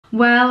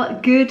Well,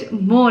 good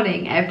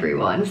morning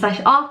everyone, slash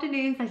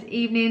afternoon, slash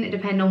evening,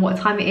 depending on what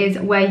time it is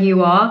where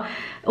you are.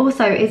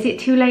 Also, is it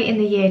too late in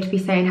the year to be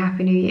saying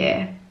Happy New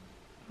Year?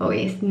 Well,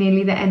 it's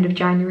nearly the end of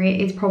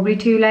January, it's probably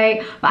too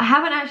late, but I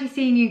haven't actually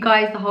seen you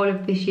guys the whole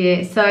of this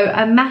year, so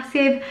a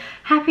massive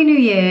Happy New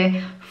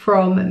Year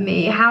from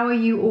me. How are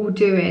you all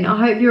doing? I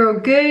hope you're all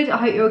good, I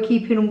hope you're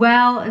keeping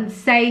well and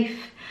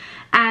safe,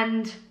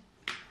 and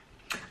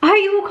I hope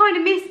you all kind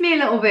of missed me a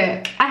little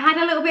bit. I had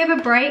a little bit of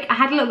a break, I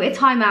had a little bit of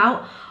time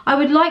out. I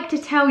would like to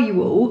tell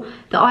you all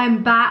that I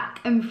am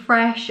back and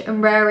fresh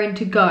and raring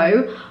to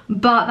go,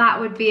 but that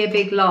would be a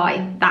big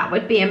lie. That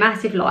would be a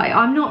massive lie.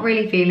 I'm not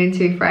really feeling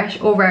too fresh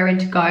or raring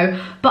to go,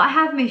 but I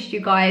have missed you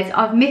guys.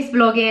 I've missed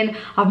vlogging,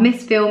 I've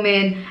missed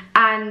filming,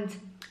 and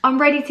I'm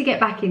ready to get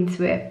back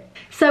into it.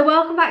 So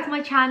welcome back to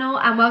my channel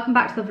and welcome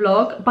back to the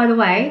vlog. By the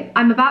way,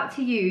 I'm about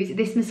to use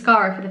this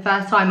mascara for the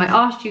first time. I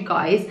asked you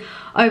guys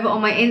over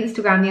on my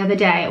Instagram the other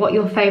day what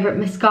your favourite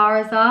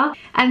mascaras are.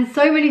 And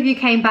so many of you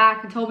came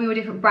back and told me all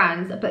different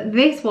brands, but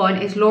this one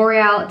is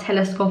L'Oreal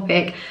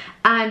Telescopic,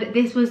 and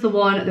this was the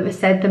one that was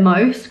said the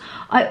most.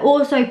 I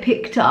also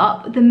picked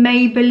up the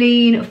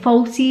Maybelline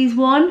Falsies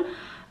one,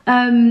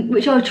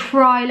 which I'll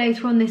try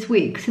later on this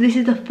week. So this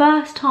is the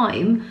first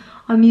time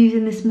I'm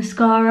using this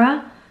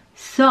mascara.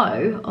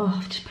 So, oh,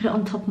 I've just put it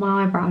on top of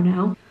my eyebrow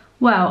now.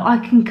 Well, I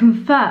can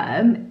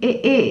confirm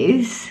it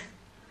is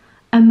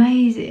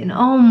amazing.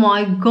 Oh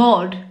my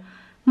god.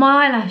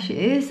 My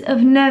eyelashes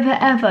have never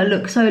ever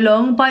looked so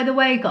long. By the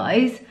way,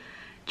 guys,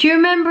 do you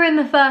remember in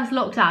the first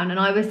lockdown and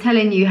I was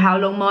telling you how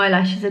long my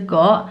eyelashes have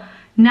got?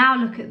 Now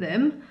look at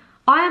them.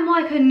 I am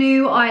like a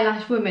new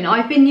eyelash woman.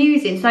 I've been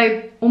using,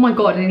 so, oh my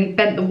god, I nearly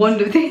bent the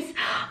wand of this.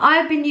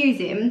 I've been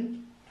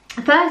using,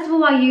 first of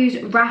all, I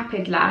used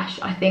Rapid Lash,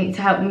 I think,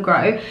 to help them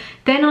grow.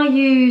 Then I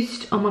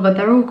used, oh my god,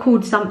 they're all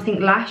called something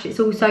lash. It's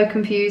all so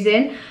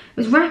confusing. It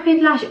was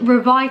Rapid Lash,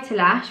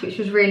 Revitalash, which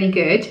was really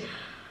good.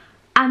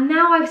 And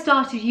now I've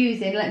started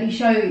using, let me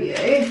show you,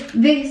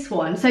 this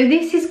one. So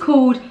this is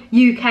called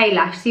UK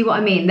Lash, see what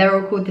I mean? They're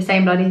all called the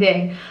same bloody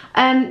thing.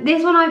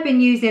 This one I've been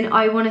using,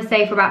 I want to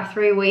say, for about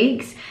 3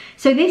 weeks.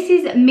 So this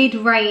is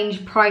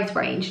mid-range price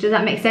range, does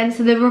that make sense?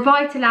 So the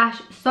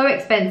Revitalash, so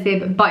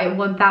expensive, but it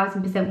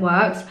 1000%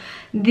 works.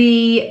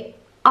 The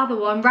other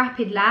one,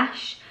 Rapid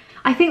Lash,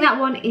 I think that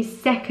one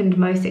is second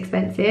most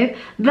expensive.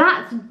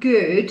 That's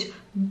good,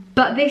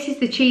 but this is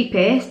the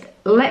cheapest.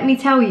 Let me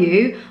tell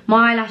you,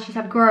 my eyelashes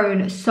have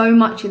grown so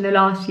much in the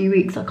last few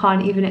weeks, I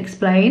can't even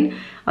explain.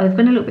 Oh, they've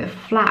gone a little bit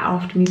flat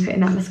after me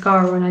putting that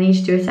mascara on. I need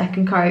to do a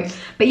second coat.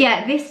 But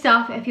yeah, this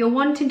stuff, if you're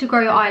wanting to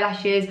grow your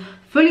eyelashes,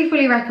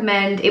 fully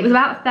recommend. It was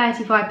about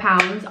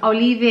 £35. I'll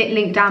leave it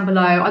linked down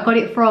below. I got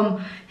it from,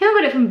 I think I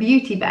got it from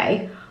Beauty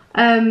Bay.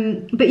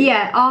 But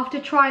yeah, after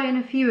trialing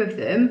a few of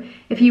them,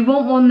 if you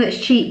want one that's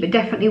cheap but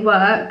definitely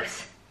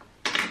works,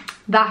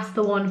 that's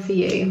the one for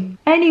you.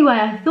 Anyway,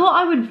 I thought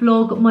I would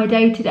vlog my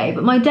day today,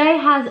 but my day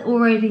has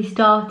already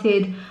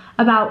started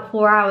about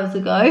 4 hours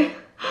ago.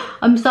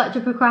 I'm such a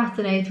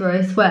procrastinator,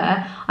 I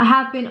swear. I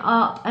have been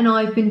up and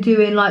I've been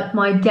doing like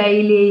my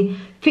daily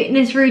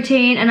fitness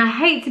routine, and I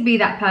hate to be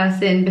that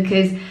person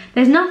because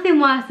there's nothing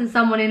worse than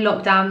someone in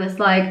lockdown that's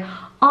like,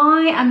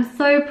 I am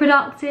so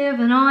productive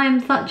and I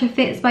am such a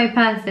fitspo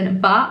person,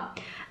 but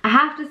I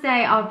have to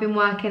say I've been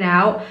working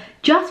out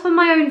just for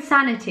my own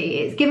sanity.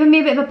 It's given me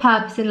a bit of a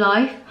purpose in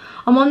life.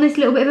 I'm on this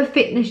little bit of a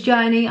fitness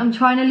journey. I'm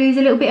trying to lose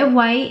a little bit of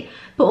weight,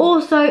 but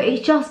also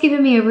it's just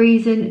given me a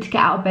reason to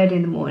get out of bed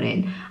in the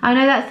morning. I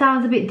know that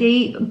sounds a bit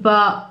deep,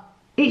 but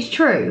it's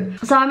true.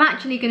 So I'm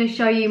actually going to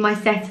show you my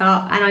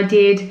setup, and I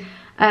did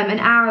an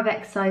hour of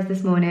exercise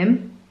this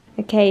morning.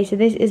 Okay, so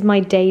this is my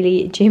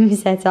daily gym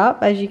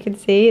setup. As you can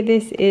see,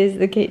 this is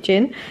the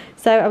kitchen.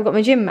 So I've got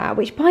my gym mat,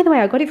 which, by the way,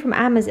 I got it from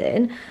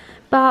Amazon,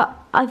 but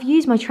I've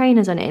used my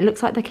trainers on it. It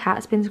looks like the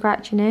cat's been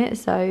scratching it,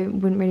 so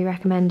wouldn't really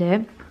recommend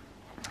it.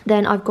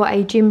 Then I've got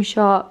a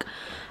Gymshark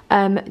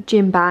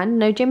gym band.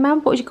 No, gym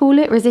band, what would you call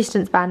it?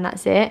 Resistance band,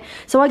 that's it.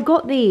 So I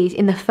got these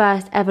in the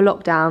first ever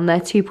lockdown. They're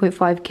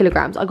 2.5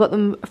 kilograms. I got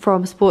them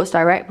from Sports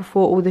Direct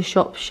before all the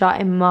shops shut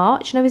in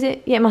March. No, was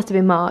it? Yeah, it must have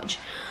been March.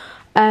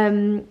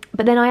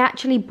 But then I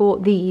actually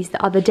bought these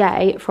the other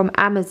day from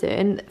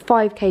Amazon,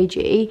 5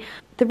 kg.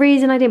 The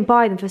reason I didn't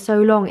buy them for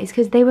so long is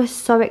because they were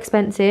so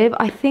expensive.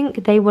 I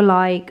think they were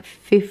like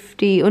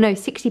 50, or no,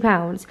 60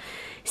 pounds.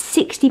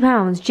 60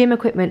 pounds. Gym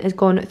equipment has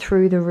gone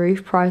through the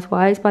roof price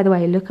wise. By the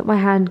way, look at my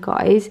hand,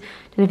 guys.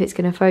 Don't know if it's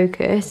going to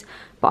focus,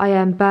 but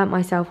I burnt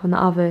myself on the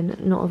oven.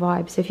 Not a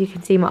vibe. So if you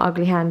can see my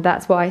ugly hand,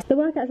 that's why. The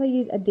workouts I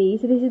use are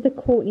these. So this is the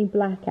Courtney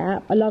Black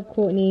app. I love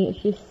Courtney.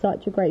 She's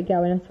such a great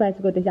girl, and I swear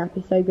to God, this app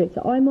is so good.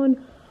 So I'm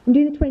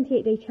doing the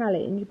 28-day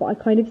challenge, but I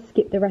kind of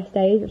skipped the rest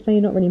days, which I know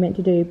you're not really meant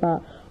to do,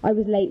 but I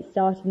was late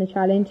starting the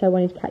challenge, so I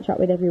wanted to catch up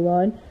with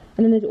everyone.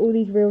 And then there's all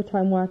these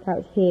real-time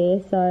workouts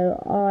here.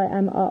 So I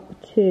am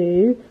up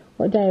to,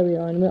 what day are we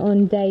on? We're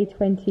on day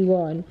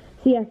 21.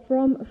 So yeah,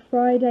 from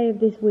Friday of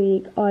this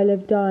week, I'll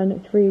have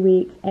done 3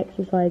 weeks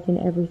exercising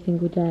every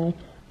single day.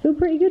 Feel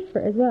pretty good for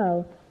it as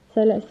well.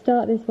 So let's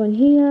start this one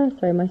here.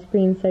 Sorry, my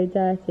screen's so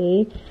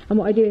dirty. And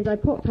what I do is I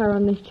pop her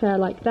on this chair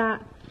like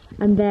that,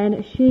 and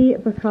then she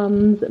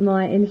becomes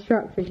my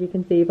instructor, as you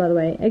can see, by the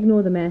way.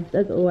 Ignore the mess,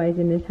 as always,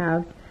 in this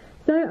house.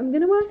 So I'm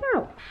gonna work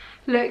out.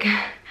 Look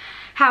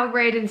how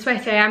red and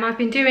sweaty I am. I've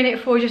been doing it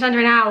for just under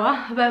an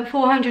hour, about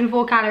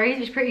 404 calories,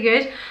 which is pretty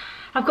good.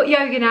 I've got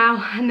yoga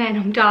now, and then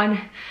I'm done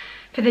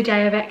for the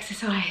day of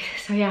exercise.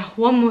 So yeah,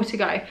 one more to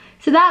go.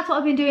 So that's what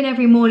I've been doing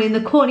every morning.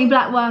 The Courtney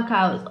Black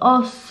workouts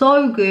are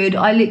so good.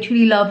 I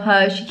literally love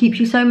her. She keeps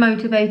you so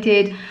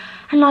motivated.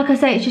 And like I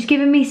say, it's just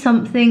giving me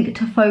something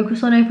to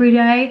focus on every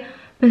day.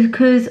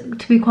 Because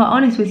to be quite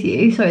honest with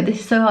you, sorry, this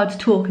is so hard to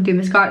talk and do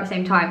mascara at the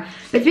same time.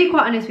 But to be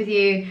quite honest with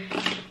you,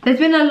 there's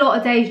been a lot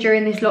of days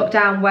during this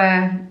lockdown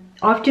where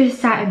I've just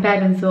sat in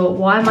bed and thought,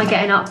 why am I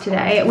getting up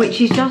today? Which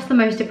is just the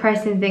most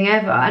depressing thing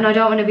ever, and I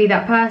don't want to be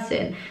that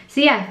person. So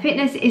yeah,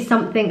 fitness is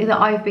something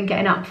that I've been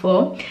getting up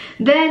for.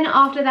 Then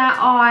after that,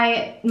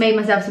 I made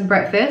myself some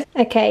breakfast.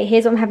 Okay,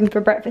 here's what I'm having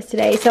for breakfast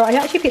today. So I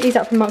actually picked these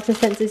up from Marks and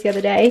Spencer's the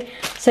other day.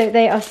 So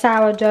they are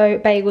sourdough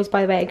bagels,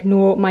 by the way.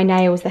 Ignore my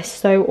nails, they're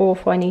so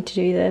awful, I need to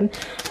do them.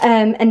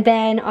 And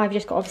then I've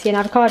just got obviously an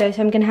avocado.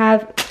 So I'm gonna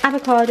have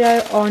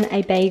avocado on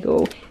a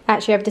bagel.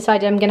 Actually, I've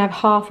decided I'm gonna have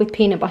half with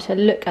peanut butter.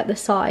 Look at the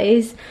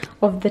size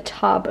of the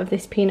tub of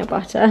this peanut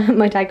butter.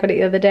 My dad got it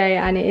the other day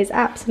and it is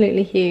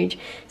absolutely huge.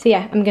 So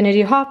yeah, I'm gonna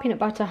do half peanut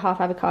butter, half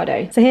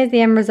avocado. So here's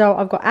the end result.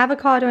 I've got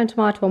avocado and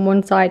tomato on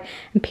one side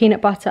and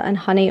peanut butter and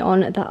honey on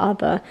the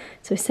other.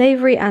 So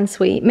savory and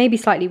sweet, maybe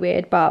slightly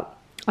weird, but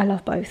I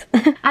love both.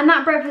 And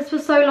that breakfast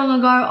was so long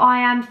ago, I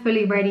am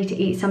fully ready to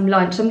eat some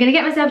lunch. So I'm gonna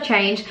get myself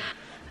changed.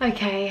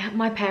 Okay,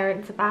 my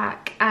parents are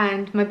back,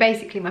 and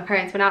basically my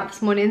parents went out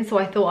this morning, so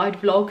I thought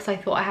I'd vlog, so I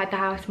thought I had the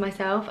house to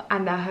myself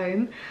and their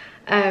home.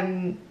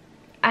 And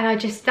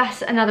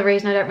that's another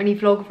reason I don't really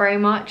vlog very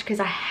much, because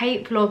I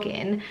hate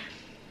vlogging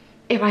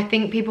if I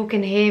think people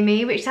can hear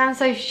me, which sounds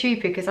so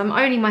stupid because I'm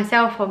only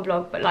myself on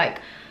vlog, but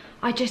like,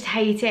 I just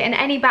hate it. And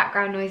any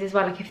background noise as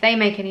well, like if they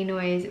make any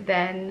noise,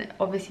 then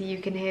obviously you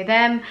can hear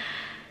them.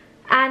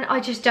 And I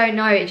just don't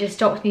know, it just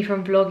stops me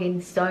from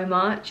vlogging so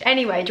much.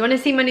 Anyway, do you want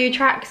to see my new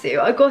tracksuit?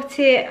 I got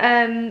it,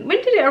 when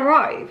did it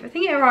arrive? I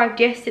think it arrived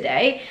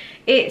yesterday.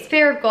 It's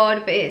Fear of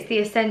God, but it's the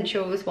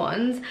Essentials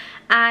ones.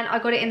 And I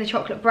got it in the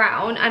chocolate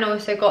brown, and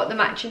also got the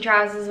matching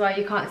trousers as well,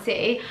 you can't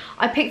see.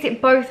 I picked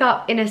it both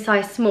up in a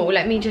size small.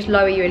 Let me just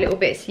lower you a little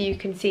bit so you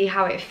can see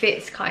how it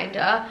fits,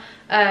 kinda.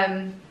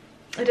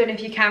 I don't know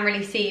if you can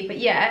really see, but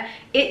yeah,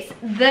 it's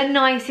the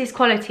nicest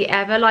quality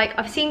ever. Like,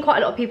 I've seen quite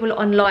a lot of people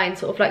online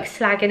sort of like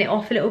slagging it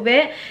off a little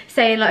bit,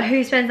 saying like,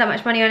 who spends that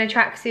much money on a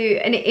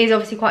tracksuit? And it is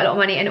obviously quite a lot of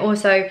money, and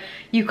also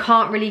you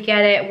can't really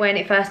get it when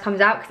it first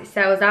comes out because it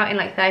sells out in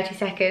like 30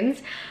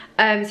 seconds.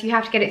 So you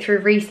have to get it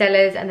through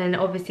resellers, and then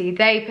obviously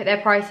they put their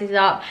prices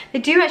up. They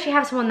do actually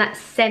have some on that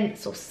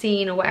Sense or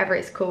Scene or whatever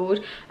it's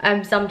called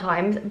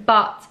sometimes,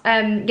 but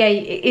yeah,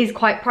 it is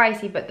quite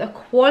pricey, but the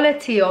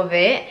quality of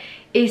it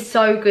is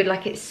so good.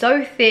 Like, it's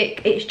so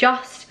thick, it's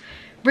just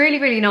really,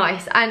 really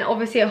nice. And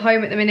obviously at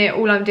home at the minute,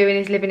 all I'm doing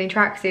is living in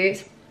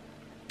tracksuits.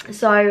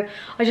 So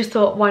I just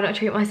thought, why not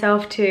treat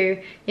myself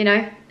to, you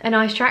know, a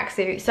nice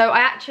tracksuit. So I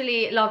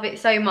actually love it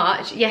so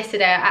much.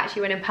 Yesterday I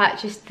actually went and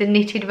purchased the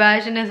knitted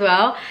version as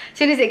well. As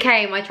soon as it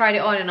came, I tried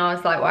it on and I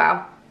was like,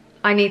 wow,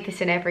 I need this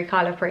in every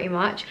colour pretty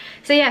much.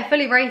 So yeah,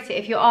 fully rate it.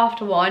 If you're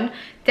after one,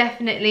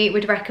 definitely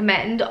would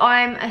recommend.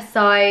 I'm a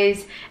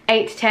size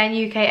 8 to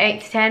 10, UK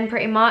 8 to 10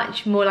 pretty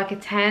much, more like a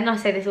 10. I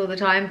say this all the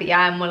time, but yeah,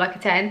 I'm more like a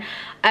 10.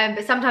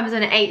 But sometimes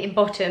I'm an 8 in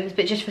bottoms,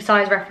 but just for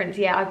size reference,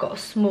 yeah, I've got a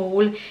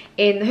small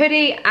in the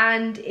hoodie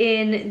and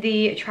in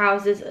the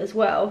trousers as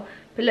well.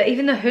 But look,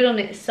 even the hood on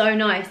it is so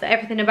nice, like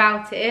everything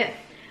about it.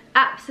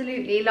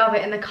 Absolutely love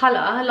it, and the colour,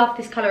 I love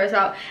this colour as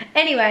well.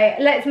 Anyway,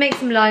 let's make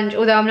some lunch,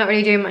 although I'm not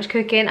really doing much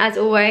cooking as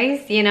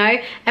always, you know.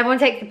 Everyone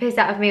takes the piss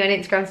out of me on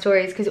Instagram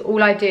stories because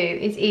all I do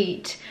is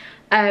eat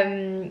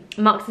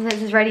Marks and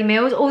Spencer's ready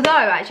meals. Although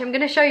actually I'm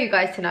going to show you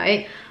guys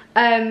tonight,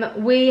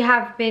 we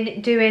have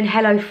been doing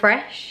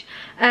HelloFresh,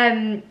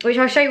 which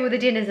I'll show you all the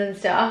dinners and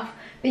stuff.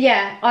 But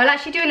yeah, I'll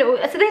actually do a little,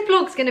 so this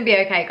vlog's going to be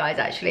okay guys,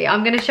 actually.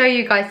 I'm going to show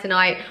you guys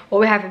tonight what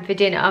we're having for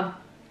dinner.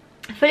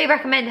 I fully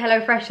recommend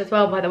HelloFresh as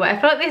well, by the way.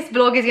 I feel like this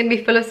vlog is going to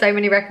be full of so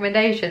many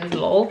recommendations,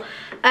 lol.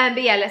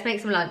 But yeah, let's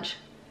make some lunch.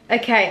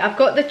 Okay, I've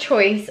got the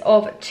choice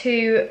of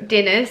 2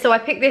 dinners. So I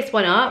picked this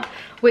one up,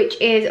 which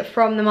is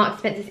from the Marks &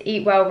 Spencer's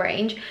Eat Well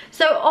range.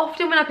 So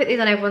often when I put these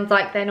on, everyone's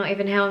like, they're not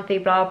even healthy,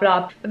 blah,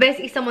 blah. But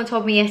basically someone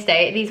told me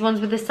yesterday, these ones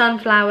with the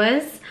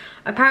sunflowers,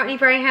 apparently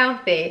very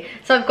healthy.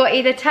 So I've got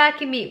either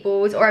turkey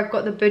meatballs or I've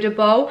got the Buddha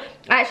bowl.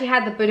 I actually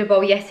had the Buddha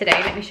bowl yesterday.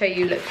 Let me show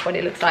you what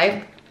it looks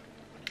like.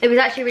 It was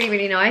actually really,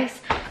 really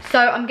nice. So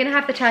I'm gonna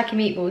have the turkey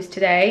meatballs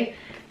today.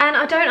 And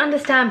I don't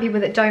understand people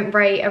that don't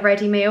rate a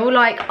ready meal.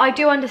 Like, I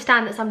do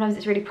understand that sometimes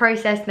it's really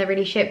processed and they're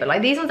really shit, but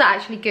like these ones are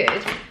actually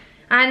good.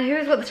 And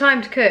who's got the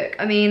time to cook?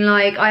 I mean,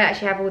 like, I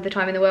actually have all the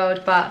time in the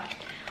world, but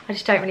I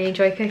just don't really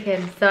enjoy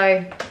cooking.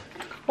 So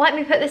let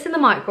me put this in the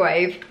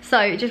microwave.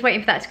 So just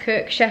waiting for that to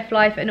cook, chef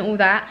life and all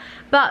that.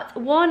 But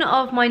one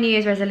of my New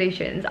Year's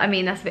resolutions, I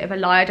mean, that's a bit of a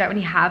lie, I don't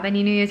really have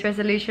any New Year's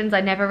resolutions,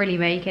 I never really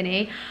make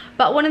any.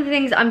 But one of the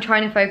things I'm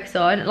trying to focus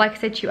on, like I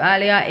said to you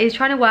earlier, is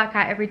trying to work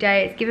out every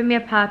day. It's giving me a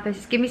purpose,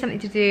 it's giving me something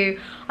to do.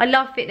 I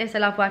love fitness, I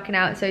love working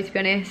out, so to be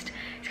honest,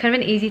 it's kind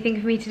of an easy thing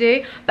for me to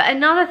do. But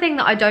another thing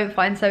that I don't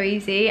find so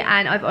easy,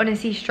 and I've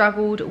honestly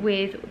struggled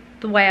with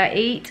the way I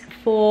eat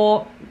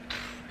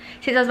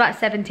since I was about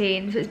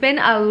 17, so it's been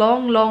a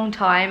long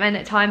time, and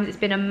at times it's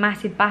been a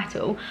massive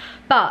battle.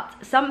 But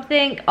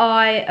something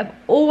I have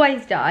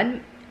always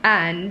done,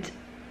 and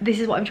this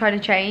is what I'm trying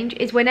to change,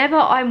 is whenever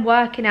I'm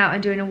working out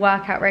and doing a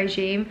workout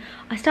regime,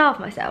 I starve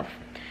myself.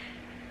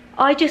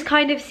 I just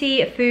kind of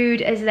see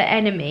food as the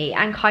enemy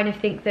and kind of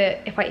think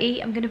that if I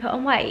eat, I'm gonna put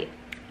on weight.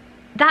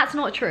 That's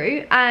not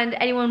true, and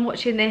anyone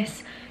watching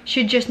this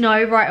should just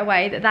know right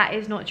away that that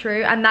is not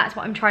true, and that's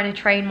what I'm trying to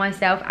train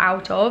myself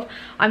out of.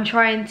 I'm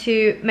trying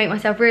to make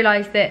myself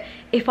realize that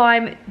if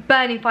I'm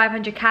burning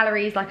 500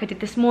 calories like I did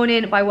this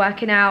morning by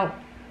working out,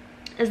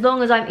 as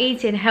long as I'm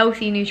eating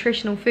healthy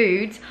nutritional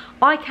foods,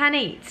 I can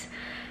eat.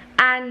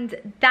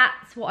 And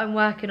that's what I'm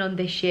working on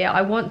this year.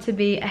 I want to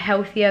be a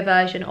healthier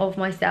version of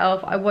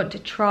myself. I want to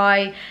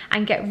try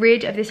and get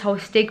rid of this whole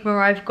stigma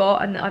I've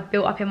got and that I've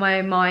built up in my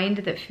own mind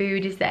that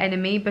food is the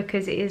enemy,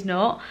 because it is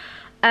not.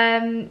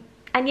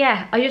 And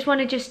yeah, I just want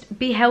to just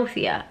be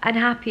healthier and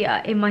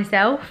happier in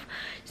myself.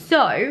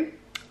 So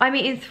I'm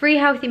eating 3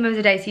 healthy meals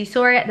a day. So you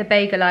saw it at the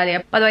bagel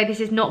earlier. By the way, this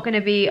is not going to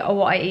be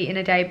what I eat in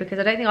a day, because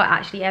I don't think I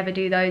actually ever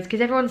do those,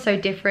 because everyone's so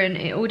different.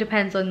 It all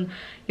depends on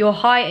your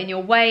height and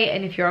your weight,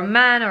 and if you're a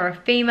man or a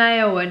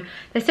female, and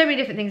there's so many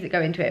different things that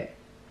go into it.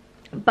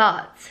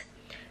 But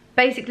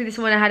basically this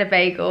morning I had a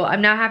bagel.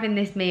 I'm now having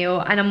this meal,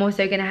 and I'm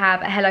also going to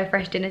have a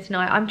HelloFresh dinner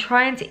tonight. I'm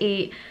trying to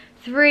eat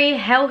 3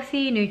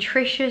 healthy,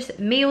 nutritious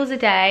meals a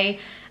day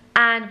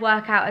and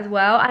work out as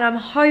well, and I'm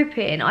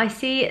hoping I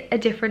see a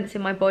difference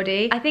in my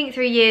body. I think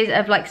 3 years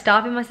of like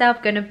starving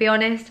myself, gonna be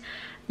honest,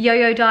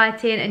 yo-yo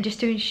dieting and just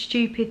doing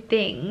stupid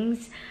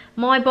things,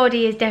 my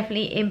body is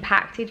definitely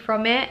impacted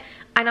from it,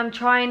 and I'm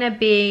trying to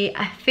be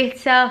a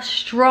fitter,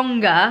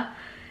 stronger,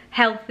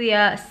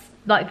 healthier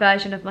like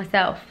version of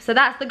myself. So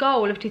that's the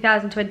goal of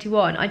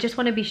 2021. I just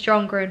want to be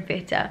stronger and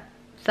fitter.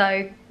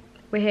 So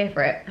we're here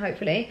for it,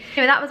 hopefully.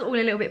 Anyway, that was all a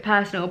little bit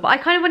personal, but I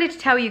kind of wanted to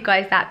tell you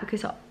guys that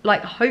because,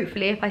 like,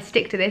 hopefully if I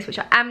stick to this, which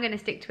I am going to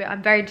stick to it,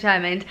 I'm very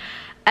determined,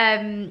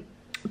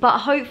 but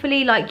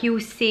hopefully, like, you'll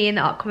see in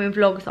the upcoming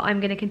vlogs that I'm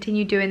going to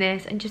continue doing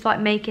this and just,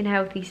 like, making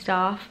healthy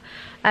stuff.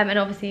 And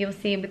obviously you'll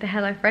see with the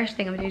HelloFresh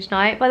thing I'm doing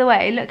tonight. By the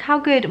way, look how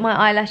good my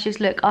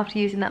eyelashes look after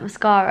using that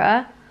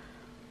mascara.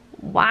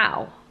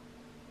 Wow.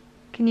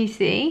 Can you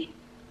see?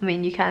 I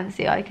mean, you can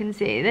see, I can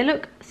see. They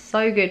look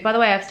so good. By the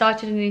way, I've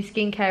started a new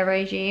skincare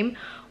regime,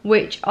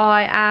 which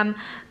I am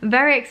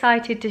very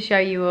excited to show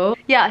you all.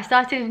 Yeah, I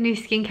started a new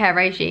skincare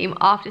regime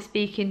after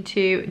speaking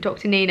to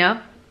Dr.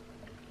 Nina.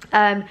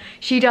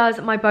 She does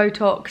my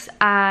Botox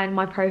and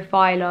my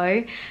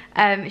Profilo.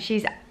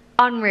 She's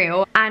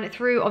unreal, and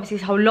through obviously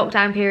this whole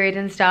lockdown period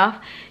and stuff,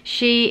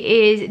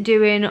 she is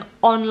doing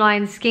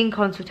online skin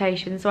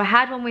consultations. So I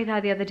had one with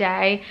her the other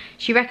day.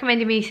 She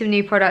recommended me some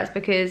new products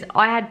because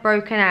I had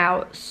broken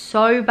out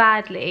so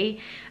badly.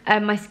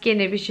 My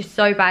skin, it was just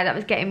so bad, that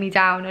was getting me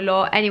down a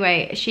lot.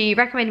 Anyway, she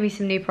recommended me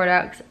some new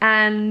products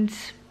and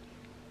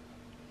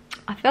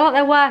I feel like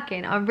they're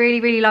working. I'm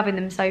really loving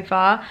them so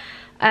far.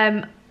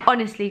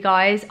 Honestly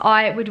guys,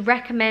 I would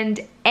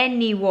recommend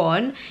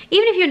anyone,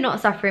 even if you're not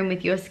suffering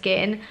with your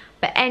skin,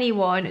 but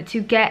anyone,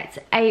 to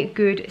get a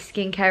good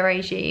skincare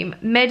regime.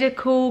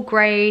 Medical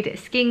grade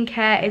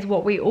skincare is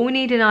what we all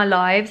need in our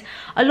lives.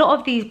 A lot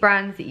of these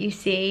brands that you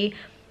see,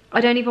 I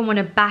don't even want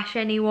to bash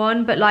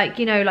anyone, but like,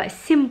 you know, like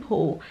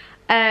Simple,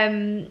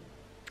 I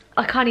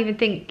can't even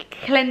think,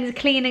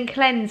 Clean and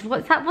Cleanse,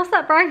 what's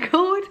that brand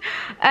called?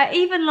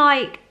 Even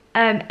like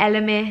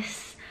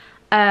Elemis,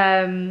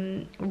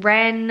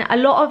 Ren, a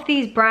lot of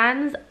these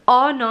brands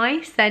are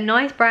nice. They're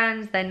nice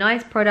brands, they're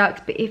nice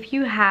products, but if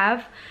you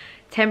have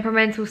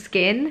temperamental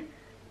skin,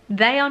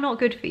 they are not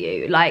good for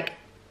you. Like,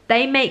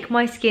 they make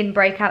my skin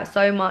break out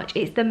so much.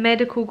 It's the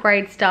medical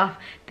grade stuff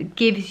that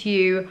gives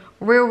you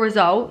real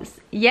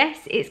results. Yes,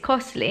 it's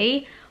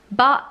costly,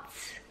 but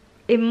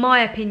in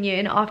my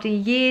opinion, after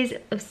years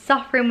of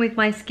suffering with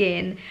my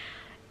skin,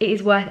 it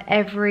is worth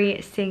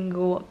every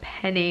single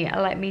penny,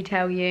 let me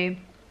tell you.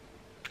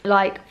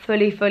 Like,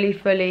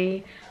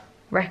 fully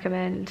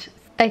recommend.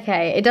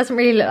 Okay, it doesn't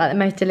really look like the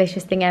most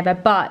delicious thing ever,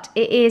 but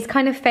it is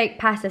kind of fake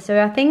pasta.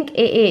 So I think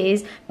it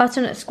is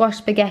butternut squash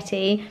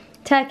spaghetti,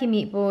 turkey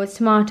meatballs,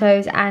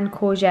 tomatoes and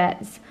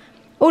courgettes.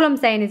 All I'm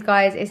saying is,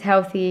 guys, it's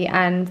healthy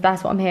and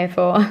that's what I'm here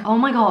for. Oh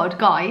my god,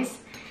 guys,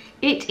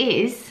 it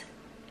is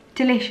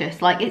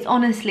delicious. Like, it's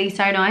honestly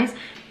so nice.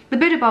 The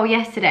Buddha bowl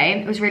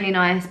yesterday was really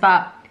nice,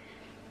 but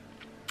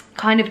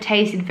kind of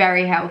tasted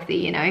very healthy,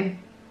 you know.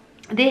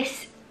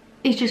 This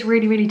it's just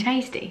really, really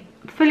tasty.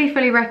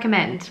 Fully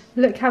recommend.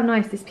 Look how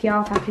nice this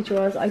PR package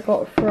was I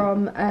got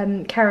from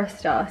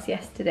Kerastase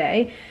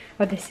yesterday.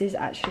 Well, this is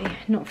actually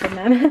not from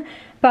them.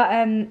 But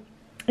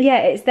yeah,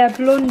 it's their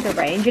Blonder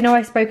range. You know,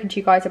 I've spoken to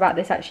you guys about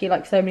this actually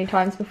like so many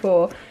times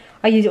before.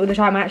 I use it all the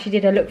time. I actually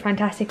did a Look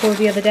Fantastic haul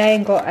the other day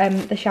and got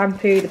the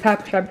shampoo, the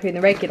purple shampoo and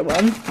the regular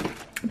one.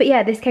 But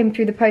yeah, this came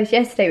through the post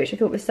yesterday, which I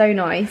thought was so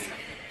nice.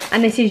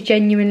 And this is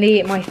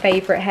genuinely my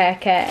favourite hair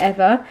care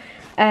ever.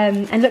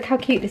 And look how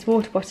cute this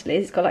water bottle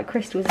is. It's got like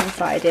crystals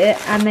inside it,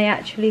 and they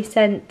actually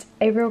sent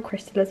a real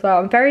crystal as well.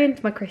 I'm very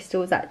into my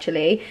crystals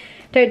actually.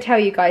 Don't tell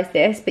you guys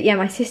this, but yeah,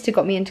 my sister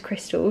got me into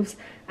crystals,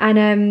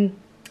 and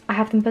I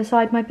have them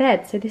beside my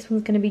bed, so this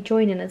one's going to be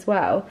joining as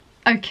well.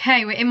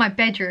 Okay, we're in my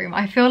bedroom.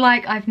 I feel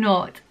like I've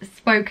not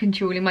spoken to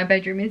you all in my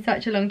bedroom in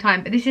such a long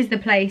time, but this is the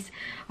place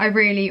I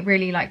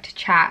really like to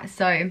chat,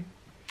 so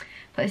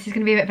but this is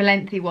going to be a bit of a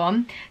lengthy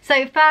one.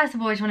 So first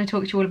of all, I just want to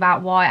talk to you all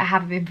about why I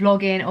haven't been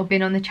vlogging or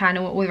been on the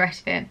channel or all the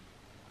rest of it.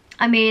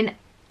 I mean,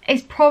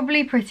 it's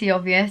probably pretty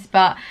obvious,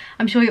 but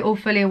I'm sure you're all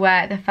fully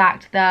aware of the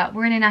fact that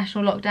we're in a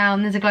national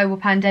lockdown, there's a global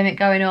pandemic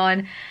going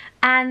on,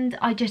 and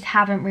I just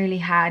haven't really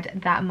had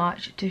that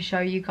much to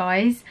show you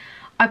guys.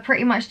 I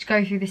pretty much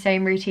go through the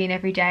same routine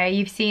every day.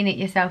 You've seen it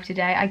yourself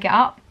today. I get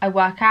up, I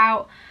work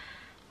out,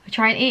 I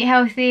try and eat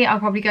healthy, I'll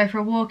probably go for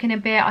a walk in a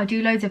bit, I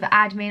do loads of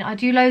admin, I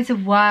do loads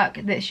of work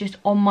that's just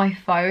on my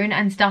phone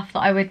and stuff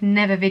that I would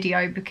never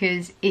video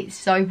because it's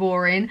so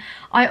boring.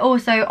 I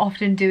also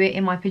often do it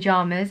in my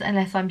pyjamas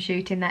unless I'm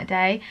shooting that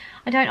day.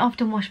 I don't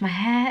often wash my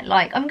hair.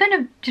 Like, I'm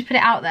gonna just put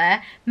it out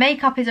there,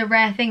 makeup is a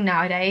rare thing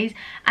nowadays,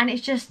 and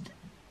it's just,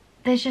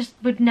 there's just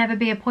would never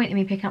be a point in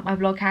me picking up my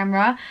vlog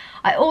camera.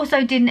 I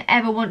also didn't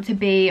ever want to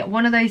be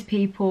one of those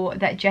people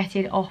that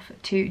jetted off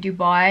to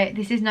Dubai.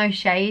 This is no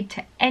shade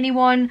to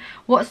anyone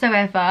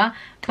whatsoever,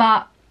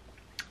 but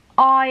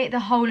the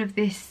whole of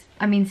this,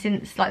 I mean,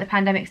 since like the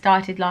pandemic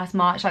started last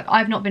March, like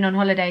I've not been on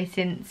holiday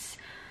since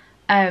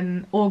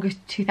August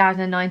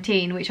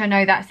 2019, which I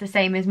know that's the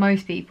same as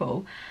most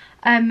people.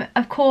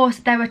 Of course,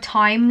 there were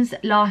times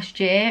last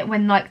year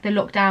when like the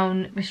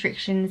lockdown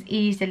restrictions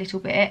eased a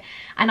little bit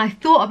and I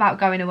thought about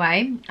going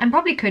away and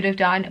probably could have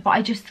done, but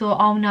I just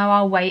thought, oh no,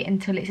 I'll wait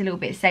until it's a little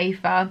bit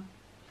safer.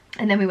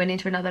 And then we went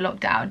into another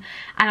lockdown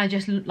and I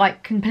just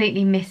like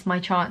completely missed my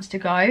chance to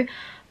go.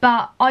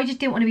 But I just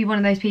didn't want to be one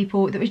of those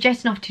people that was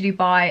jetting off to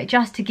Dubai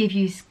just to give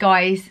you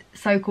guys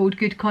so-called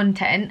good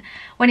content,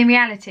 when in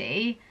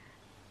reality,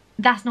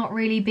 that's not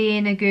really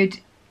being a good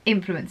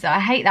influencer.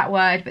 I hate that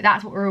word, but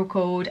that's what we're all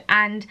called.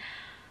 And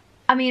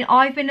I mean,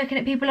 I've been looking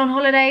at people on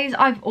holidays.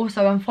 I've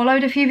also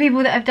unfollowed a few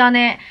people that have done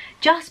it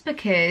just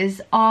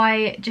because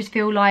I just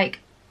feel like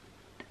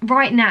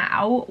right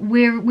now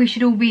we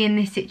should all be in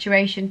this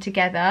situation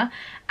together,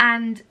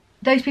 and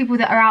those people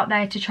that are out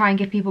there to try and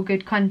give people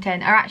good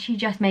content are actually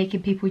just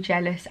making people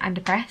jealous and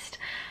depressed.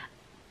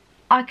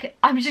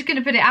 I'm just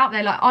gonna put it out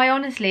there, like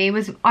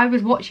I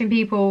was watching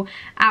people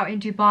out in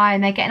Dubai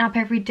and they're getting up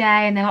every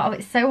day and they're like, oh,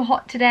 it's so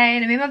hot today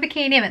and I'm in my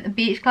bikini, I'm at the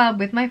beach club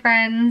with my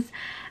friends,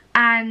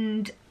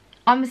 and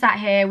I'm sat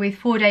here with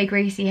 4-day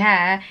greasy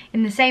hair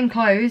in the same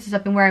clothes as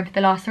I've been wearing for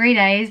the last 3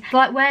 days.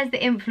 Like, where's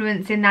the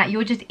influence in that?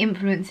 You're just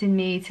influencing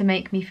me to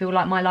make me feel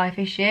like my life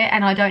is shit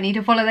and I don't need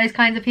to follow those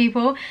kinds of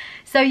people.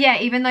 So yeah,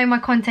 even though my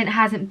content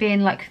hasn't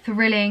been like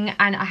thrilling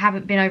and I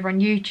haven't been over on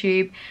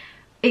YouTube,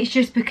 it's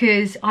just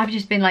because I've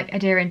just been like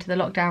adhering to the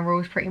lockdown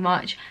rules pretty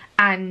much,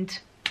 and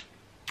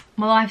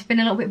my life's been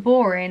a little bit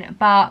boring,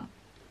 but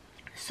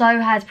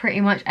so has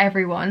pretty much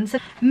everyone. So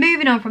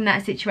moving on from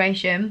that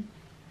situation,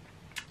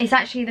 it's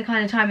actually the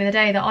kind of time of the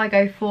day that I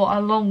go for a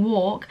long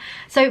walk.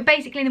 So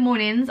basically in the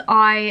mornings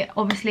I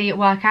obviously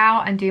work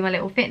out and do my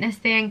little fitness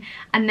thing,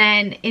 and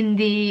then in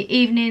the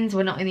evenings,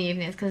 well not in the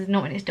evenings because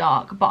not when it's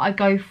dark, but I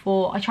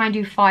try and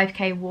do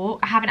 5k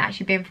walk. I haven't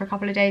actually been for a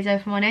couple of days though,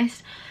 if I'm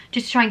honest,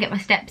 just to try and get my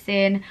steps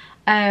in,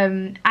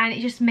 and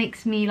it just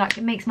makes me like,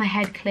 it makes my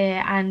head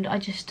clear, and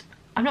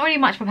I'm not really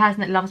much of a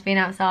person that loves being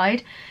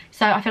outside,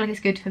 so I feel like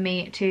it's good for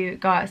me to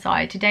go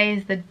outside. Today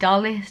is the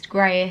dullest,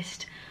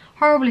 greyest,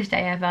 horriblest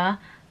day ever,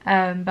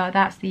 but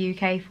that's the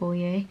UK for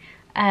you.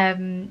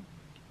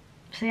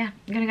 So yeah,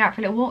 I'm gonna go out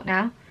for a little walk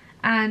now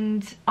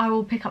and I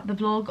will pick up the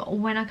vlog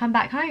when I come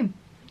back home.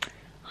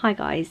 Hi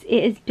guys,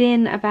 it has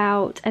been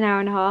about an hour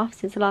and a half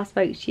since I last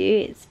spoke to you.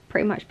 It's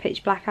pretty much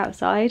pitch black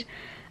outside.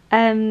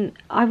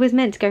 I was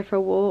meant to go for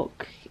a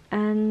walk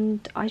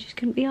and I just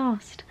couldn't be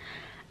arsed.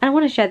 And I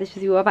want to share this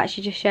with you. I've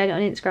actually just shared it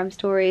on Instagram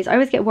stories. I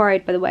always get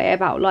worried, by the way,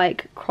 about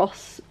like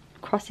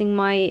crossing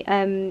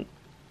my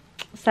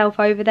self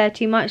over there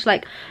too much.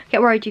 Like, I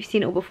get worried you've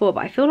seen it all before,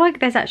 but I feel like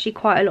there's actually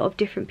quite a lot of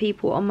different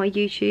people on my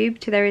YouTube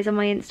to there is on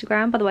my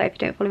Instagram. By the way, if you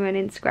don't follow me on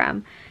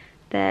Instagram,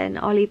 then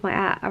I'll leave my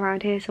 @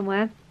 around here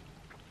somewhere.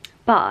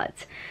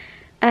 But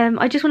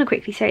I just want to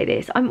quickly say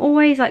this. I'm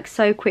always like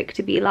so quick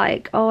to be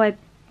like, oh, I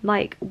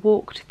like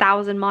walked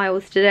 1,000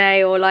 miles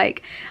today, or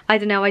like, I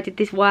don't know, I did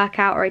this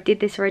workout, or I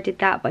did this or I did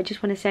that. But I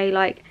just want to say,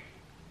 like,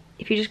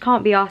 if you just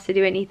can't be asked to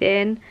do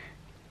anything,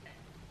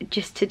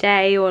 just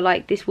today or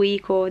like this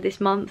week or this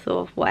month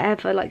or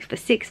whatever, like for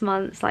 6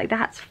 months, like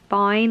that's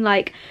fine.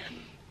 Like,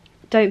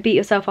 don't beat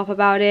yourself up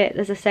about it.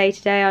 As I say,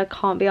 today I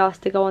can't be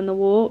asked to go on the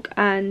walk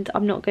and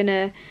I'm not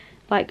gonna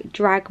like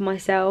drag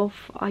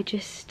myself. I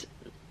just,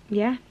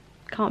 yeah,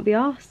 can't be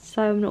asked,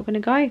 so I'm not gonna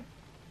go.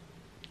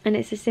 And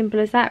it's as simple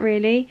as that,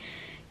 really.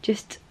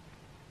 Just,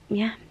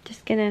 yeah,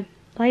 just gonna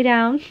lay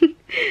down,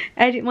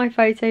 edit my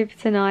photo for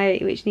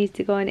tonight, which needs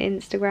to go on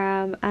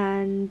Instagram,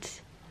 and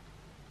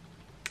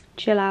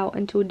chill out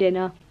until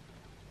dinner,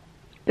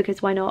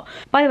 because why not?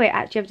 By the way,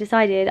 actually I've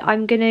decided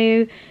I'm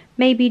gonna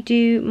maybe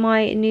do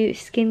my new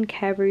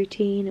skincare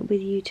routine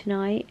with you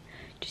tonight.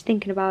 Just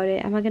thinking about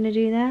it. Am I gonna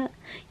do that?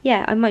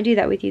 Yeah, I might do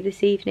that with you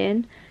this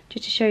evening,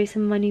 just to show you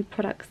some of my new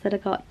products that I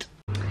got.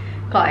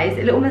 Guys,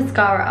 a little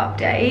mascara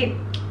update.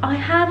 I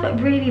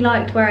have really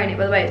liked wearing it,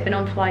 by the way. It's been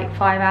on for like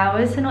 5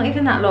 hours, so not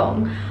even that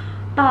long,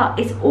 but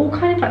it's all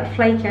kind of like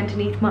flaky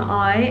underneath my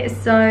eye.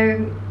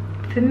 So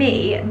for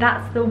me,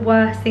 that's the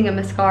worst thing a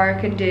mascara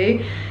can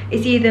do.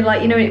 It's either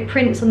like, you know, when it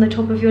prints on the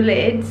top of your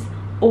lids,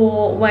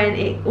 or when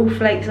it all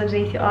flakes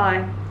underneath your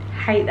eye.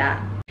 Hate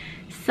that.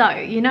 So,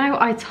 you know,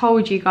 I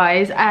told you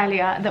guys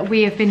earlier that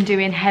we have been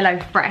doing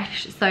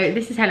HelloFresh. So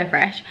this is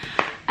HelloFresh.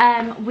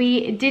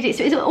 We did it,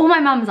 so it's all my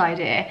mum's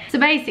idea. So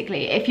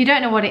basically, if you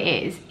don't know what it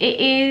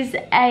is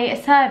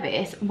a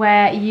service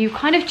where you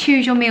kind of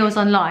choose your meals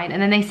online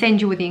and then they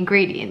send you all the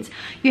ingredients.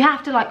 You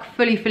have to like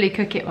fully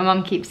cook it. My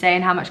mum keeps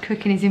saying how much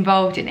cooking is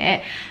involved in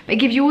it, but it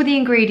gives you all the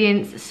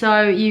ingredients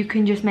so you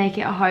can just make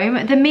it at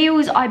home. The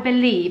meals, I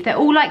believe, they're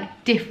all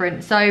like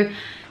different. So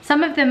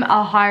some of them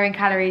are higher in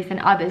calories than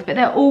others, but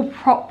they're all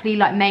properly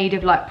like made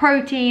of like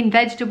protein,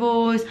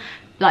 vegetables,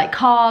 like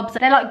carbs.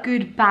 They're like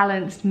good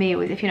balanced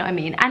meals, if you know what I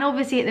mean. And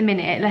obviously at the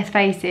minute, let's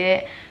face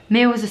it,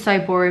 meals are so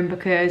boring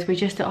because we're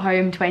just at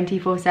home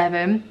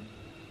 24/7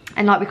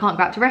 and like we can't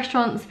go out to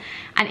restaurants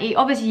and eat.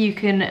 Obviously you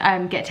can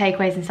get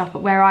takeaways and stuff,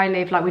 but where I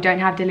live, like we don't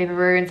have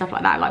Deliveroo and stuff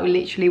like that. Like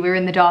we're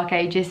in the dark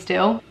ages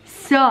still.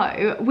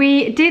 So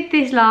we did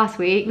this last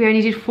week. We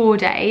only did 4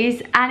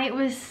 days and it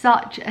was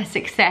such a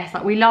success.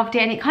 Like we loved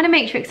it, and it kind of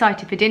makes you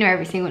excited for dinner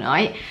every single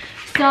night.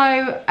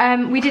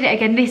 So we did it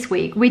again this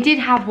week. We did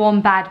have one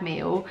bad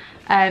meal.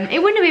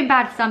 It wouldn't have been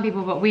bad for some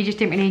people, but we just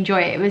didn't really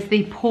enjoy it. It was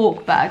the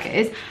pork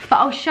burgers. But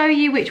I'll show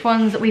you which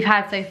ones that we've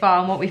had so far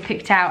and what we've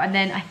picked out. And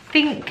then I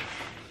think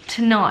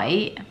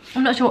tonight,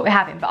 I'm not sure what we're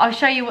having, but I'll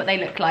show you what they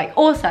look like.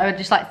 Also, I'd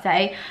just like to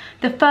say,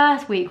 the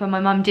first week when my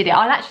mum did it,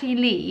 I'll actually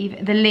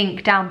leave the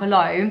link down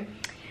below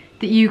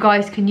that you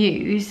guys can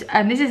use.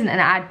 This isn't an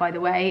ad, by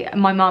the way.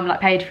 My mum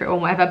like paid for it or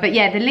whatever. But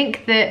yeah, the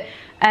link that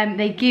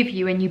they give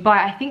you when you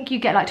buy it, I think you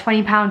get like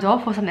 £20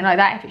 off or something like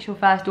that if it's your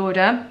first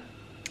order.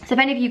 So if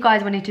any of you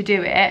guys wanted to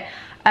do it,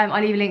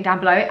 I'll leave a link down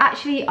below.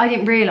 Actually, I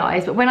didn't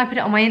realise, but when I put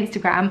it on my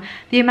Instagram,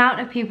 the amount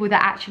of people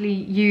that actually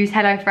use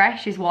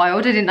HelloFresh is wild.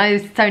 I didn't know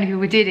so many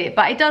people did it,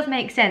 but it does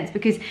make sense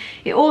because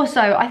it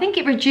also, I think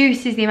it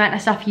reduces the amount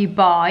of stuff you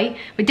buy.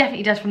 It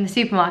definitely does from the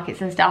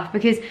supermarkets and stuff,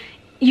 because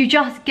you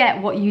just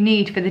get what you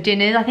need for the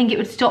dinners. I think it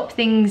would stop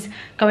things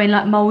going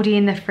like mouldy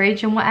in the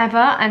fridge and whatever.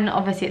 And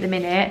obviously at the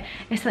minute,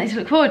 it's something to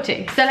look forward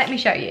to. So let me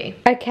show you.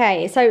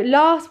 Okay, so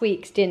last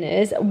week's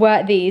dinners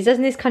were these.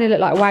 Doesn't this kind of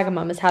look like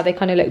Wagamama's, how they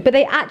kind of look? But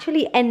they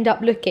actually end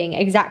up looking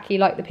exactly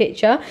like the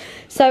picture.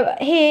 So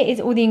here is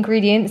all the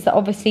ingredients that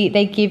obviously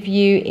they give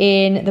you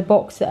in the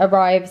box that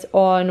arrives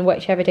on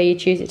whichever day you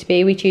choose it to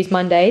be. We choose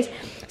Mondays.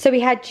 So we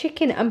had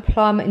chicken and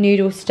plum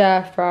noodle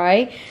stir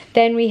fry.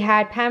 Then we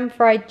had pan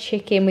fried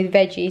chicken with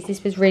veggies.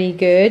 This was really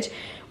good.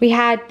 We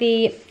had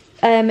the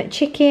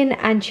chicken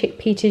and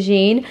chickpea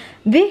tagine.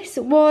 This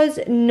was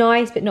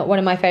nice, but not one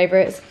of my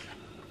favourites.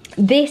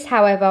 This,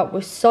 however,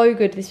 was so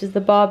good. This was the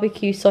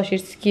barbecue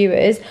sausage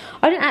skewers.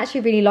 I don't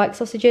actually really like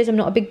sausages. I'm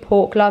not a big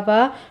pork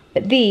lover,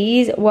 but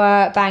these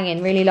were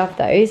banging. Really love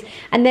those.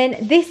 And then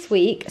this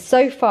week,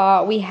 so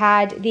far, we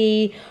had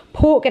the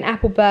pork and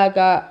apple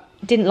burger.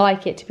 Didn't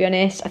like it, to be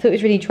honest. I thought it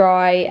was really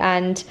dry,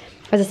 and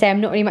as I say,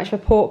 I'm not really much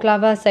of a pork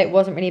lover, so it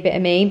wasn't really a bit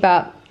of me,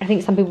 but I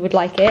think some people would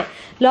like it.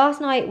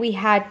 Last night we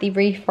had the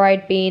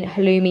refried bean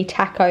halloumi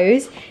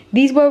tacos.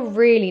 These were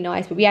really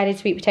nice, but we added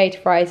sweet potato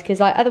fries because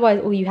like otherwise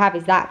all you have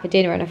is that for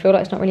dinner, and I feel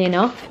like it's not really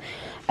enough.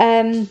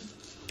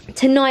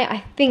 Tonight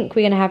I think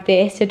we're gonna have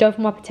this, so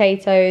dauphinoise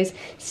potatoes,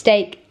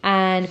 steak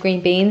and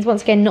green beans.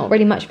 Once again, not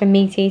really much of a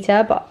meat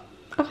eater, but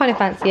I kind of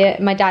fancy it.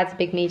 My dad's a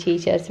big meat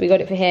eater, so we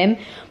got it for him.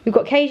 We've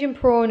got Cajun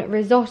prawn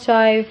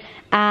risotto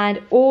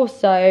and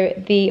also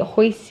the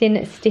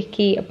hoisin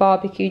sticky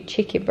barbecued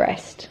chicken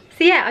breast.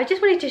 So yeah, I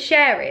just wanted to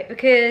share it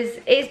because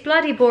it's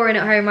bloody boring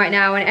at home right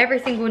now, and every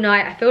single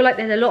night I feel like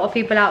there's a lot of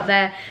people out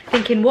there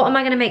thinking, what am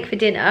I going to make for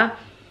dinner?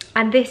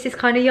 And this is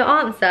kind of your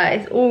answer.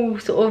 It's all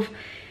sort of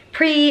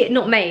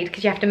not made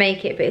because you have to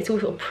make it, but it's all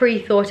sort of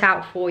pre-thought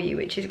out for you,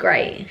 which is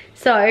great.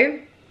 So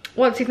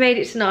once we've made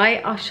it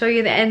tonight, I'll show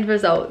you the end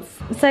results.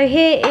 So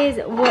here is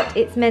what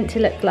it's meant to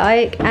look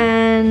like,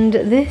 and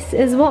this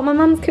is what my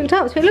mum's cooked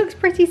up. So it looks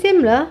pretty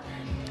similar.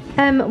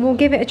 We'll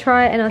give it a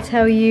try and I'll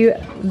tell you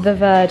the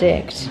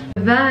verdict.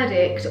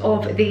 Verdict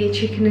of the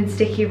chicken and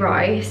sticky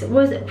rice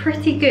was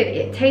pretty good.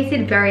 It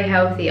tasted very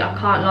healthy, I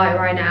can't lie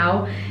right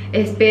now.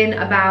 It's been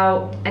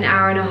about an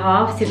hour and a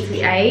half since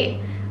we ate.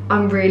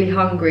 I'm really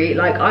hungry.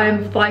 Like, I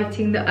am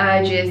fighting the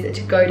urges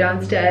to go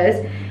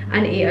downstairs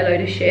and eat a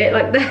load of shit.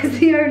 Like, that's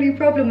the only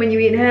problem when you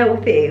eat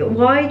healthy.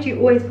 Why do you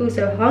always feel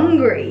so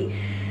hungry?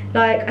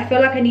 Like, I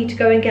feel like I need to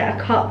go and get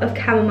a cup of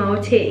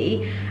chamomile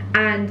tea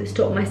and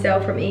stop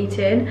myself from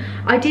eating.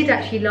 I did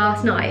actually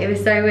last night, it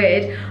was so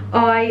weird.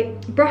 I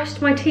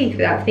brushed my teeth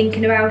without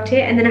thinking about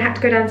it, and then I had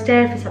to go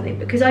downstairs for something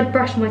because I'd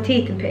brushed my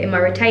teeth and put in my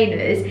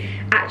retainers,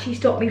 actually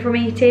stopped me from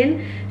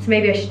eating. So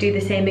maybe I should do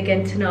the same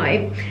again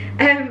tonight.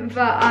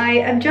 But I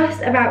am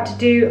just about to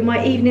do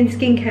my evening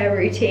skincare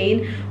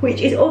routine,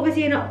 which is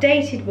obviously an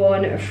updated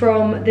one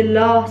from the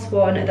last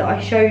one that I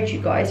showed you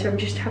guys. So I'm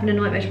just having a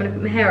nightmare trying to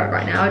put my hair up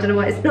right now. I don't know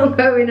why it's not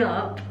going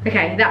up.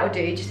 Okay, that will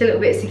do, just a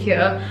little bit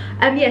secure.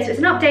 Yeah, so it's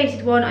an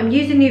updated one. I'm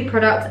using new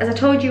products. As I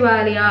told you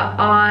earlier,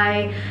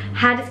 I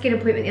had a skin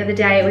appointment the other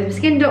day with my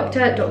skin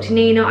doctor, Dr.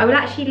 Nina. I will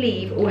actually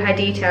leave all her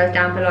details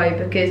down below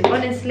because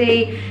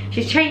honestly,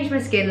 she's changed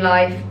my skin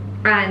life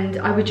and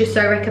I would just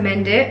so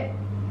recommend it.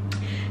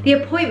 The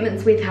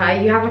appointments with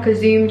her, you have like a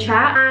Zoom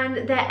chat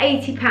and they're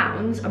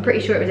 £80. I'm pretty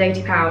sure it was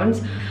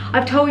 £80.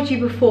 I've told you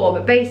before,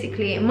 but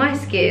basically my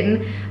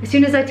skin, as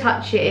soon as I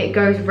touch it, it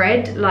goes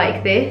red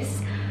like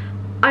this.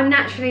 I'm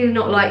naturally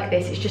not like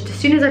this, it's just as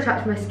soon as I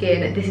touch my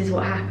skin, this is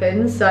what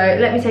happens. So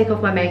let me take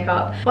off my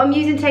makeup. What I'm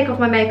using to take off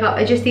my makeup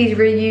are just these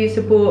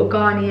reusable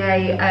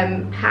Garnier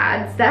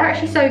pads. They're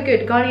actually so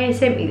good. Garnier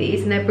sent me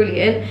these and they're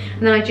brilliant.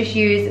 And then I just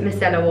use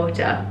micellar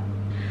water.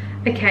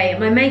 Okay,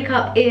 my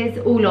makeup is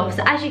all off.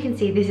 So as you can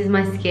see, this is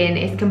my skin.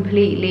 It's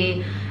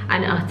completely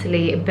and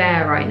utterly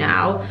bare right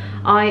now.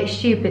 I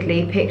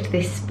stupidly picked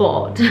this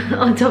spot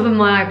on top of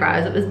my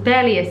eyebrows. It was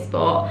barely a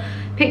spot.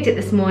 Picked it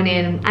this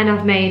morning and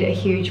I've made a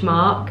huge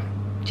mark.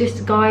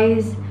 Just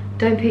guys,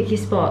 don't pick your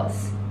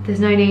spots. There's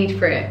no need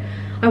for it.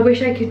 I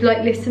wish I could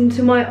like listen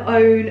to my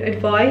own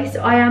advice.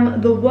 I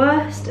am the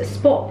worst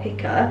spot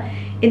picker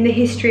in the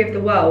history of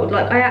the world.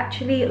 Like, I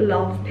actually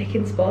love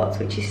picking spots,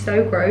 which is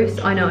so gross,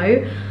 I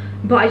know.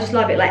 But I just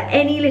love it. Like,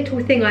 any little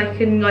thing I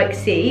can like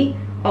see,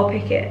 I'll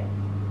pick it.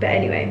 But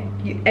anyway,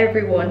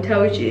 everyone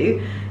tells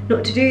you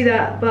not to do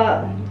that,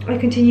 but I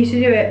continue to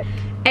do it.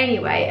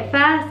 Anyway,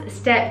 first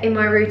step in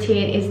my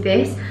routine is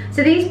this.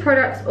 So these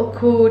products are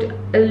called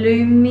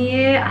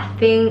Lumiere. I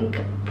think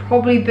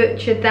probably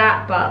butchered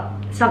that, but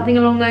something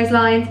along those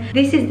lines.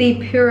 This is the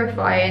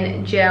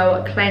purifying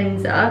gel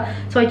cleanser.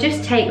 So I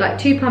just take like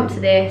 2 pumps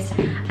of this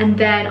and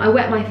then I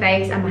wet my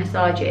face and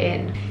massage it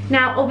in.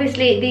 Now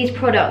obviously these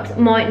products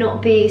might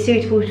not be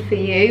suitable for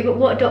you, but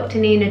what Dr.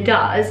 Nina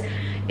does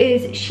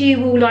is she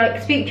will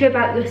like speak to you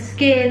about your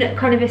skin,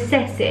 kind of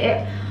assess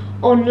it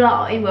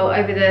online, well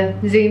over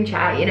the Zoom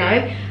chat, you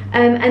know,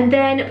 and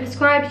then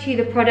prescribe to you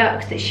the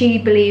products that she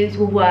believes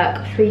will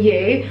work for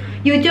you.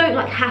 You don't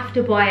like have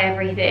to buy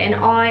everything.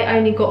 I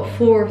only got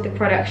 4 of the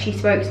products she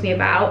spoke to me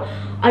about.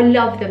 I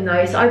love them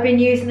though, so I've been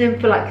using them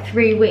for like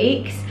 3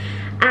 weeks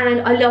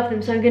and I love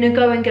them, so I'm gonna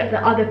go and get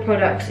the other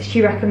products that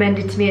she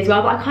recommended to me as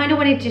well. But I kind of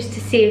wanted just to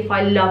see if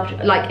I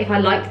loved, like if I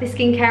liked the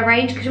skincare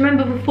range, because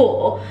remember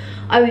before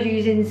I was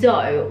using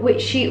Zoe,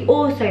 which she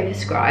also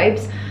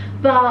prescribes,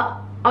 but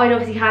I'd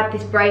obviously had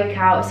this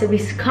breakout, so we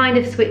kind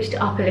of switched it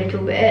up a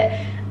little bit.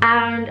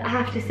 And I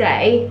have to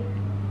say,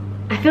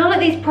 I feel like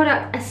these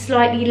products are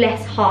slightly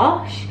less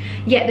harsh,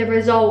 yet the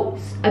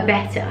results are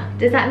better.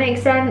 Does that make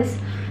sense?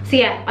 So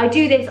yeah, I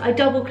do this, I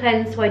double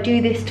cleanse, so I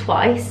do this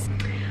twice.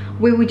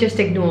 We will just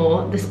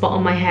ignore the spot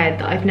on my head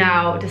that I've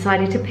now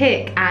decided to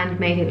pick and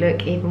made it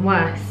look even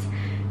worse.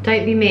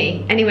 Don't be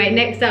me. Anyway,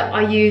 next up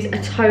I use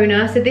a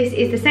toner. So this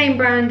is the same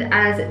brand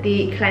as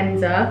the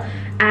cleanser.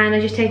 And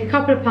I just take a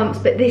couple of pumps,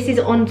 but this is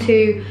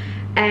onto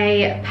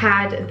a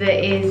pad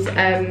that is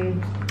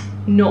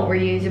not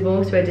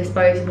reusable, so a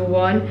disposable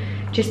one,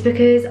 just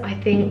because I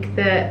think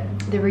that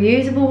the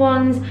reusable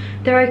ones,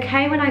 they're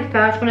okay when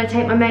I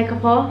take my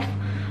makeup off,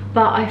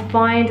 but I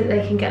find that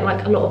they can get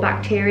like a lot of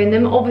bacteria in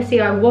them. Obviously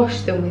I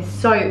wash them with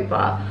soap,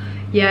 but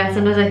yeah,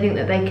 sometimes I think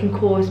that they can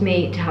cause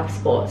me to have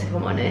spots, if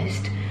I'm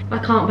honest. I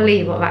can't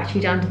believe what I've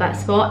actually done to that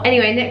spot.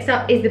 Anyway, next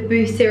up is the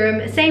Boost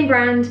Serum, same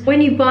brand. When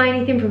you buy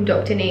anything from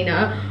Dr.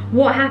 Nina,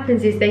 what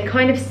happens is they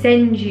kind of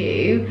send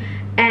you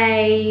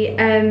a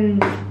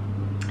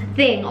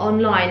thing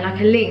online, like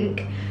a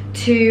link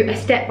to a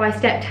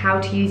step-by-step to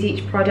how to use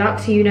each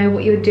product, so you know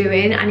what you're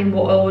doing and in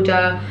what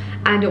order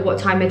and at what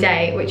time of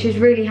day, which is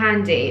really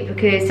handy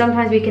because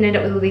sometimes we can end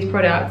up with all these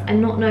products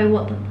and not know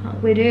what the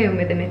fuck we're doing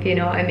with them, if you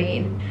know what I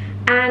mean.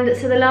 And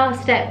so the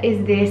last step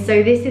is this.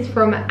 So this is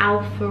from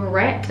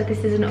Alpharet.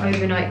 This is an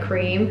overnight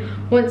cream.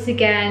 Once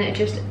again,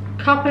 just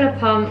a couple of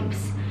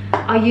pumps.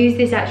 I use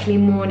this actually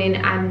morning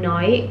and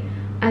night,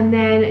 and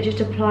then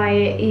just apply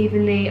it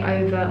evenly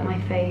over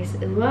my face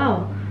as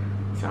well.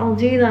 So I'll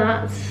do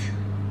that,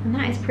 and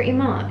that is pretty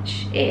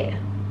much it.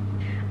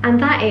 and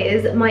that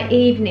is my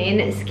evening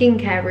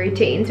skincare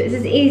routine. So it's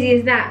as easy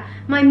as that.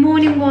 My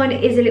morning one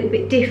is a little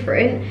bit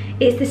different.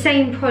 It's the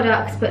same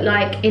products but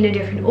like in a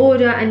different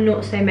order and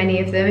not so many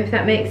of them, if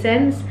that makes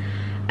sense.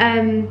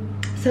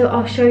 So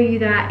I'll show you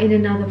that in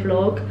another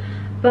vlog.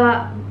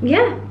 But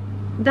yeah,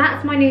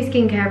 that's my new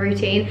skincare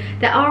routine.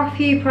 There are a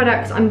few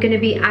products I'm going to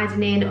be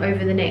adding in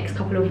over the next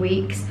couple of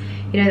weeks.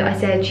 You know that I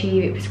said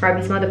she prescribed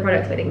me some other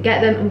products but I didn't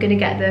get them. I'm going to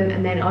get them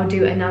and then I'll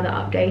do another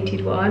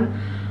updated one.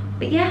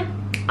 But yeah,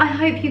 I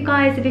hope you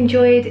guys have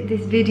enjoyed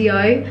this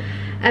video.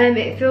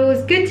 It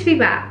feels good to be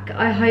back.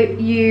 I hope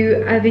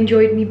you have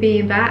enjoyed me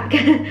being back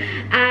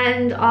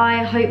and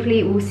I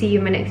hopefully will see you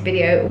in my next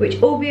video, which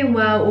all being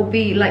well will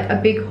be like a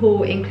big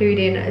haul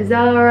including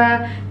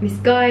Zara,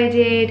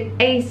 Misguided,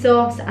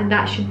 ASOS, and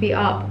that should be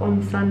up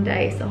on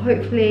Sunday. So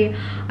hopefully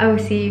I will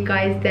see you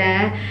guys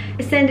there.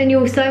 Sending you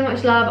all so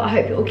much love. I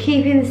hope you're all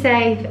keeping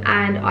safe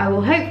and I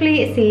will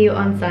hopefully see you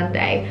on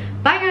Sunday.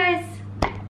 Bye.